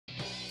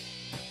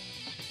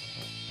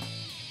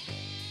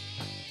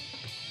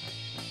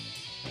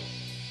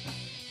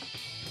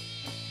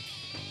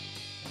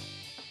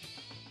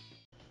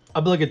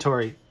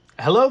Obligatory.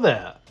 Hello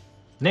there.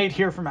 Nate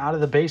here from Out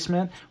of the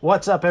Basement.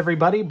 What's up,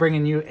 everybody?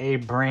 Bringing you a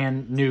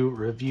brand new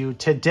review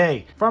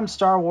today. From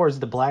Star Wars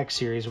The Black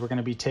Series, we're going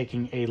to be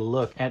taking a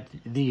look at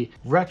the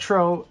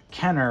retro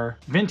Kenner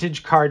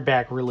vintage card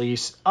back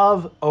release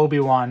of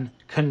Obi-Wan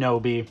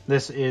KENOBI.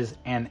 This is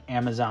an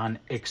Amazon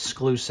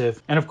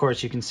exclusive. And of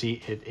course, you can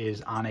see it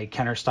is on a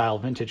Kenner style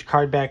vintage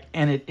card back,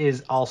 and it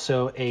is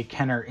also a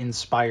Kenner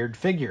inspired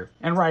figure.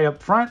 And right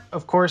up front,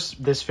 of course,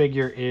 this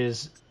figure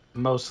is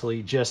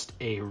mostly just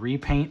a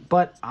repaint,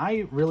 but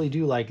I really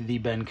do like the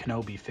Ben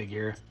Kenobi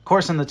figure. Of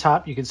course, on the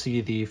top you can see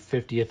the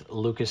 50th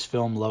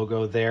Lucasfilm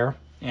logo there,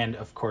 and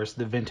of course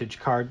the vintage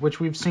card, which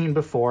we've seen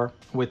before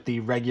with the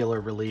regular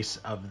release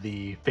of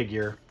the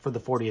figure for the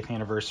 40th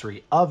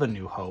anniversary of A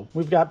New Hope.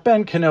 We've got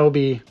Ben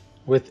Kenobi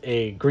with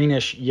a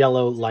greenish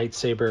yellow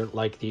lightsaber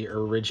like the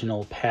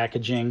original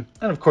packaging.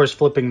 And of course,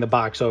 flipping the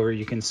box over,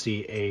 you can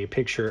see a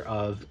picture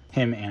of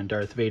him and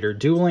Darth Vader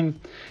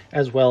dueling,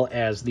 as well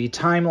as the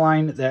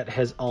timeline that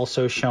has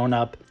also shown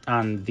up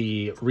on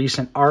the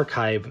recent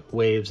archive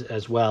waves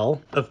as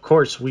well. Of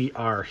course, we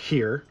are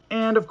here.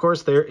 And of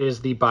course, there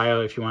is the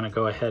bio if you want to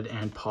go ahead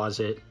and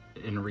pause it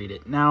and read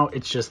it now.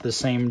 It's just the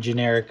same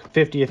generic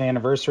 50th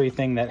anniversary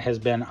thing that has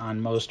been on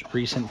most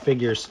recent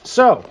figures.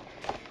 So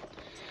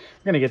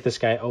we're going to get this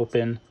guy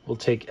open. We'll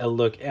take a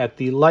look at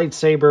the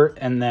lightsaber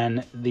and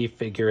then the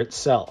figure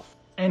itself.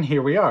 And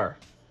here we are.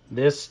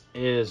 This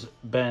is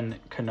Ben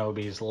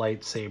Kenobi's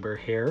lightsaber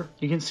here.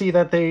 You can see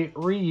that they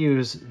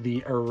reuse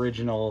the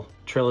original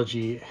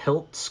trilogy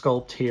hilt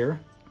sculpt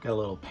here. Got a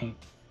little paint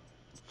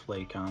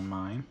flake on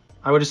mine.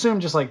 I would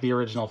assume, just like the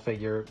original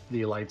figure,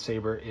 the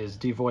lightsaber is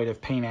devoid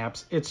of paint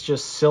apps. It's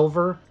just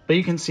silver, but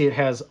you can see it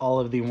has all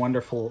of the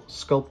wonderful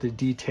sculpted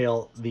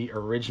detail the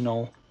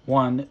original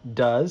one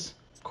does.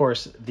 Of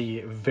course,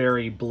 the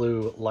very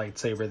blue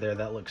lightsaber there,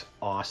 that looks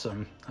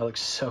awesome. That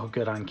looks so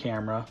good on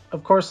camera.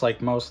 Of course,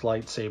 like most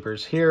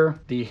lightsabers here,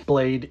 the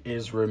blade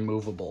is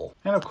removable.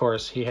 And of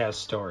course, he has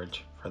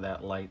storage for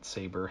that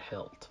lightsaber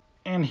hilt.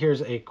 And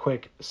here's a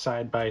quick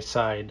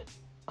side-by-side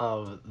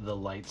of the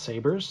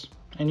lightsabers.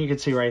 And you can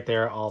see right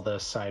there all the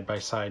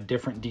side-by-side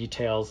different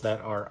details that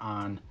are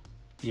on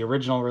the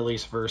original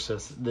release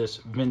versus this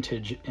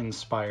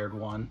vintage-inspired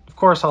one. Of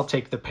course, I'll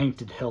take the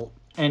painted hilt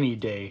any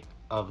day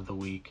of the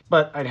week,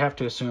 but I'd have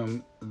to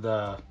assume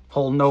the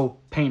whole no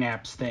paint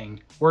apps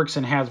thing works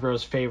in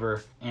Hasbro's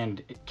favor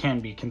and it can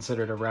be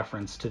considered a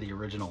reference to the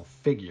original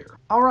figure.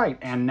 All right,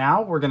 and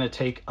now we're going to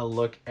take a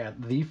look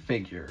at the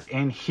figure.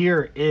 And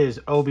here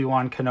is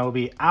Obi-Wan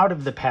Kenobi out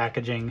of the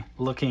packaging,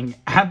 looking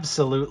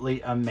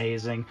absolutely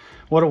amazing.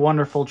 What a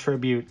wonderful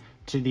tribute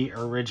to the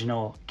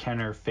original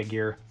Kenner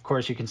figure. Of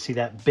course, you can see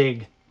that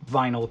big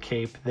vinyl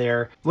cape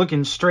there,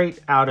 looking straight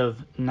out of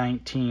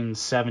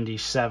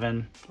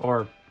 1977,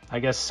 or I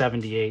guess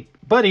 78.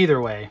 But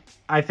either way,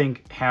 I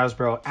think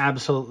Hasbro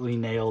absolutely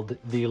nailed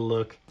the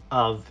look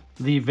of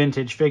the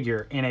vintage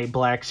figure in a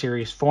Black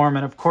Series form.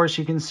 And of course,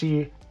 you can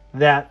see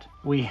that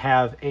we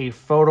have a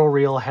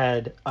photoreal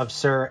head of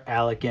Sir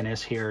Alec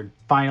Guinness here,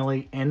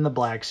 finally in the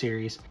Black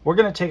Series. We're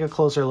going to take a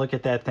closer look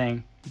at that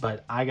thing,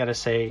 but I gotta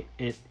say,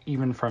 it,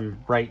 even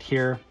from right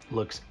here,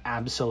 looks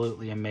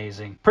absolutely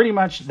amazing. Pretty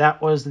much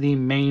that was the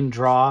main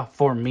draw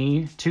for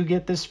me to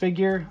get this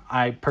figure.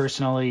 I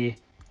personally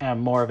am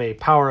more of a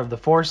Power of the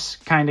Force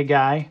kind of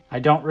guy. I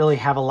don't really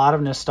have a lot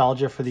of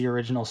nostalgia for the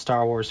original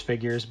Star Wars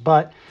figures,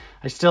 but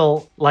I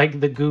still like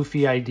the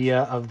goofy idea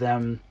of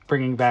them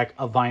bringing back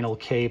a vinyl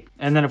cape.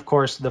 And then, of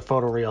course, the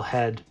photoreal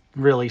head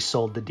really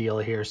sold the deal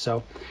here.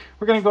 So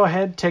we're going to go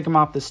ahead, take him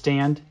off the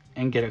stand,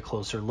 and get a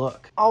closer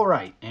look. All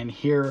right, and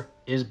here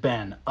is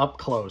Ben up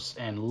close,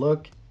 and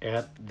look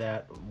at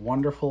that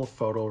wonderful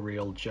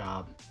photoreal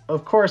job.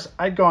 Of course,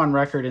 I'd go on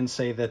record and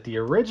say that the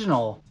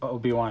original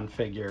Obi-Wan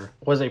figure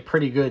was a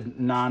pretty good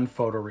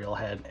non-photoreal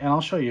head, and I'll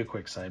show you a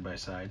quick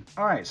side-by-side.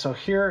 All right, so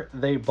here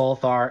they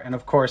both are, and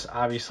of course,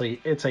 obviously,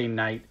 it's a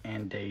night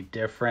and day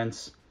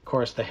difference. Of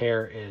course, the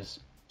hair is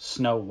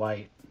snow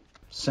white,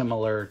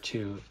 similar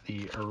to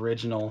the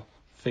original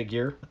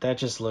figure. That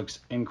just looks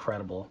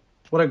incredible.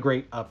 What a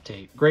great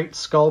update. Great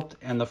sculpt,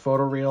 and the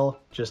photoreal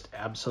just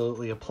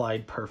absolutely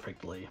applied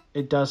perfectly.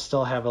 It does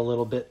still have a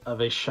little bit of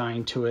a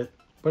shine to it,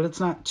 but it's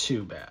not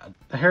too bad.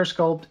 The hair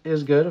sculpt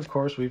is good. Of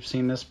course, we've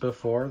seen this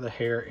before. The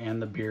hair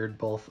and the beard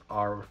both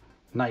are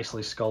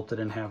nicely sculpted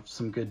and have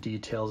some good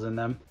details in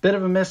them. Bit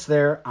of a miss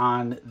there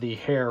on the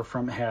hair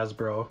from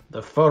Hasbro.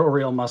 The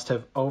photoreal must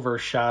have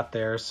overshot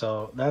there,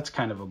 so that's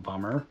kind of a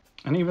bummer.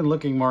 And even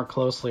looking more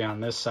closely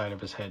on this side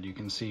of his head, you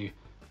can see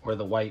where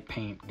the white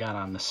paint got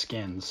on the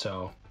skin.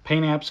 So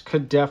paint apps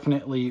could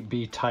definitely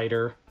be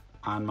tighter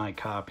on my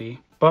copy.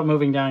 But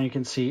moving down, you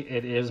can see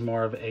it is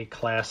more of a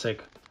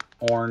classic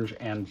orange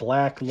and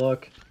black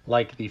look,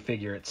 like the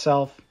figure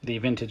itself, the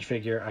vintage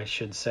figure, I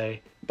should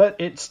say. But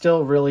it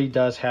still really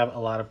does have a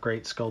lot of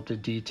great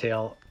sculpted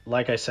detail.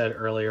 Like I said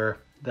earlier,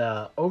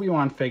 the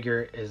Obi-Wan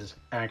figure is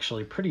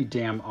actually pretty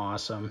damn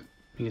awesome.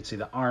 You can see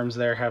the arms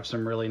there have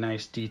some really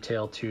nice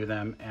detail to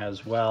them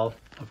as well.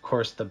 Of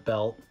course, the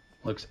belt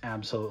looks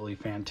absolutely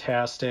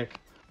fantastic.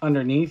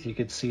 Underneath, you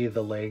could see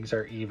the legs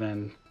are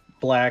even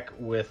black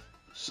with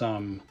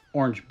some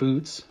orange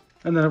boots.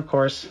 And then, of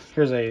course,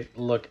 here's a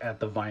look at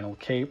the vinyl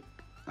cape.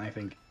 I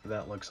think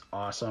that looks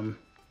awesome.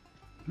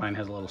 Mine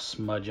has a little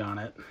smudge on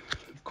it,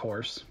 of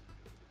course.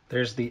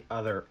 There's the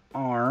other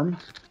arm.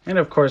 And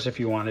of course, if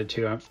you wanted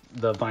to,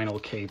 the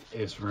vinyl cape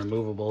is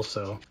removable.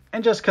 So,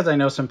 and just because I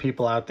know some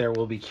people out there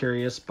will be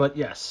curious, but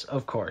yes,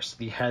 of course,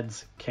 the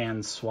heads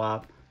can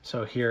swap.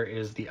 So here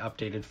is the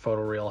updated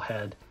photoreal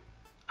head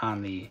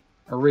on the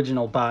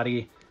original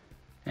body.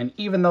 And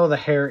even though the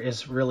hair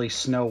is really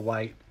snow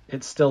white,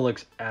 it still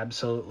looks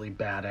absolutely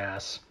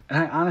badass.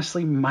 And I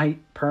honestly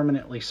might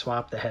permanently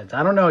swap the heads.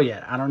 I don't know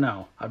yet. I don't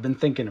know. I've been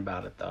thinking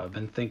about it, though. I've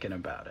been thinking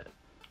about it.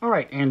 All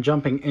right, and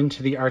jumping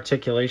into the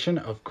articulation,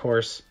 of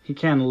course, he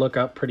can look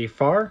up pretty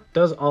far.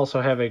 Does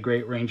also have a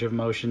great range of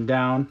motion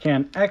down.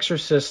 Can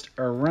exorcist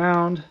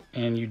around,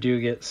 and you do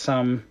get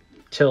some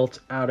tilt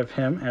out of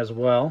him as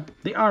well.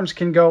 The arms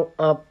can go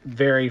up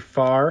very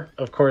far.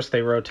 Of course,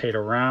 they rotate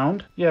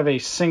around. You have a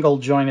single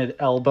jointed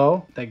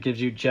elbow that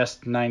gives you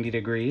just 90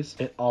 degrees.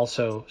 It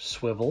also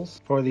swivels.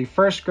 For the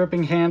first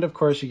gripping hand, of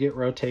course, you get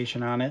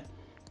rotation on it,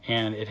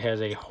 and it has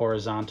a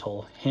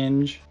horizontal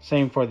hinge.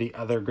 Same for the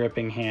other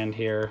gripping hand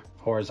here,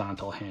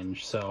 horizontal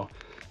hinge. So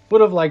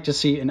would have liked to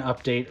see an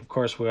update. Of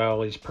course, we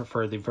always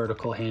prefer the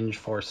vertical hinge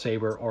for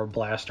saber or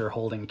blaster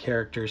holding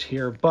characters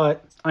here,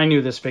 but I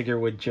knew this figure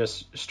would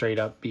just straight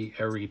up be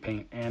a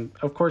repaint, and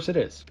of course it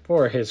is.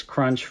 For his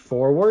crunch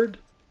forward,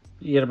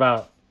 you get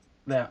about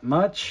that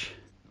much.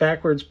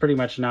 Backwards, pretty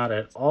much not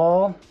at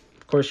all.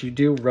 Of course, you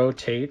do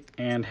rotate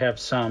and have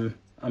some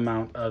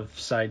amount of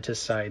side to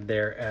side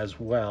there as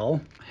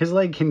well. His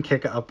leg can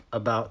kick up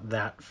about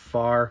that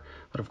far,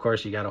 but of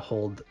course you got to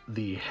hold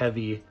the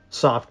heavy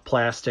soft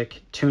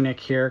plastic tunic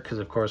here, because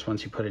of course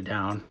once you put it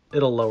down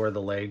it'll lower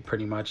the leg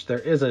pretty much. There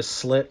is a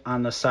slit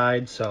on the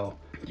side, so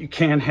you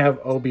can have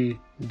Obi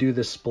do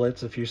the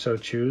splits if you so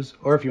choose,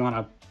 or if you want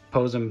to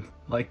pose him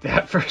like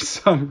that for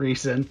some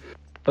reason.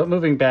 But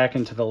moving back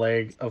into the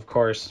leg, of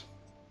course,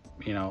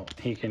 you know,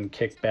 he can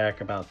kick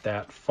back about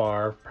that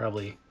far,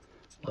 probably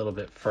a little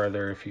bit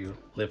further if you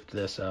lift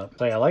this up.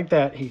 So yeah, like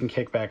that, he can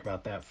kick back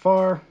about that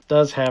far.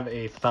 Does have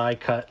a thigh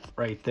cut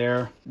right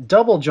there.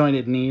 Double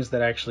jointed knees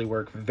that actually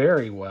work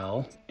very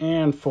well.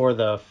 And for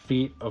the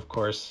feet, of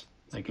course,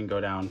 they can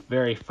go down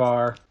very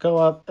far, go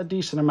up a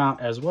decent amount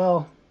as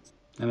well.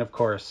 And of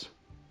course,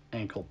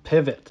 ankle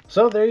pivot.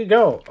 So there you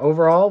go.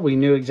 Overall, we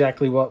knew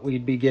exactly what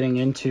we'd be getting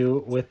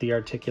into with the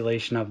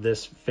articulation of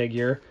this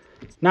figure.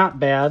 Not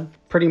bad,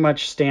 pretty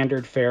much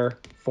standard fare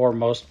for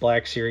most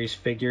Black Series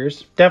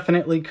figures.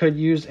 Definitely could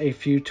use a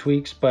few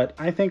tweaks, but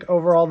I think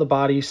overall the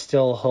body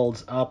still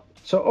holds up.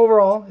 So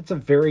overall, it's a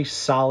very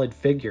solid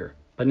figure.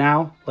 But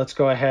now let's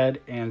go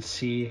ahead and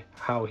see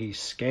how he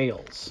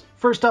scales.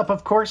 First up,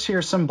 of course,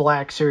 here's some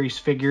Black Series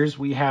figures.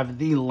 We have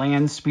the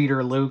Land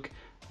Speeder Luke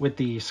with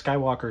the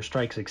Skywalker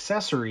Strikes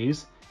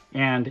accessories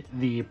and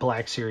the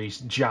Black Series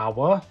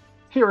Jawa.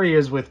 Here he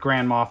is with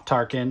Grand Moff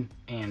Tarkin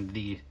and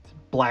the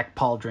Black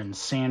Pauldron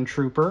Sand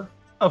Trooper.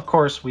 Of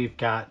course, we've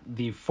got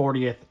the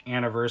 40th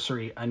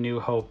anniversary A New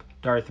Hope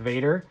Darth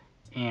Vader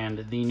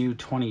and the new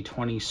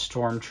 2020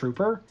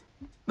 Stormtrooper.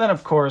 Then,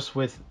 of course,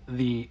 with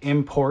the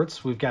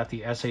imports, we've got the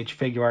SH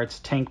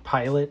Figuarts Tank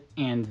Pilot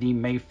and the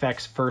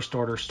Mafex First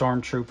Order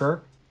Stormtrooper.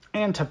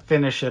 And to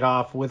finish it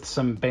off with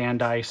some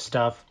Bandai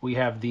stuff, we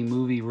have the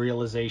movie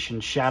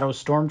realization Shadow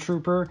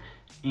Stormtrooper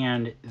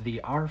and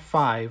the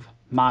R5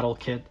 model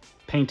kit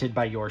painted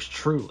by yours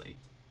truly.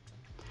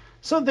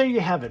 So there you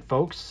have it,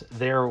 folks.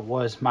 There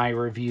was my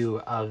review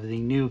of the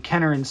new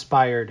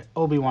Kenner-inspired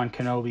Obi-Wan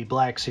Kenobi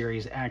Black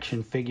Series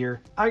action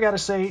figure. I gotta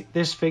say,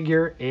 this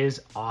figure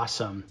is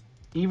awesome.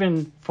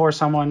 Even for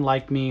someone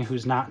like me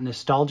who's not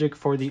nostalgic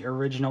for the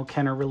original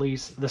Kenner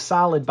release, the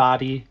solid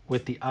body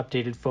with the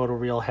updated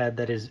photoreal head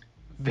that is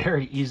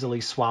very easily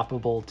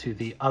swappable to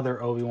the other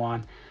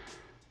Obi-Wan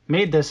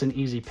made this an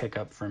easy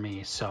pickup for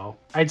me. So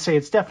I'd say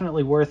it's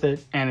definitely worth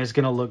it and is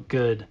going to look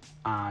good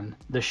on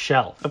the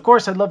shelf. Of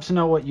course, I'd love to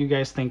know what you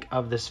guys think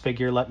of this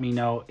figure. Let me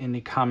know in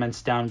the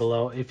comments down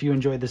below. If you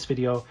enjoyed this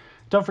video,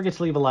 don't forget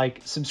to leave a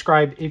like,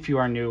 subscribe if you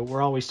are new.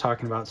 We're always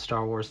talking about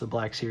Star Wars The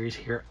Black Series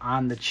here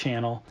on the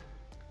channel.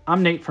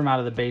 I'm Nate from Out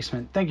of the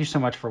Basement. Thank you so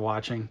much for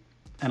watching,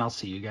 and I'll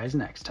see you guys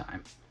next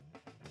time.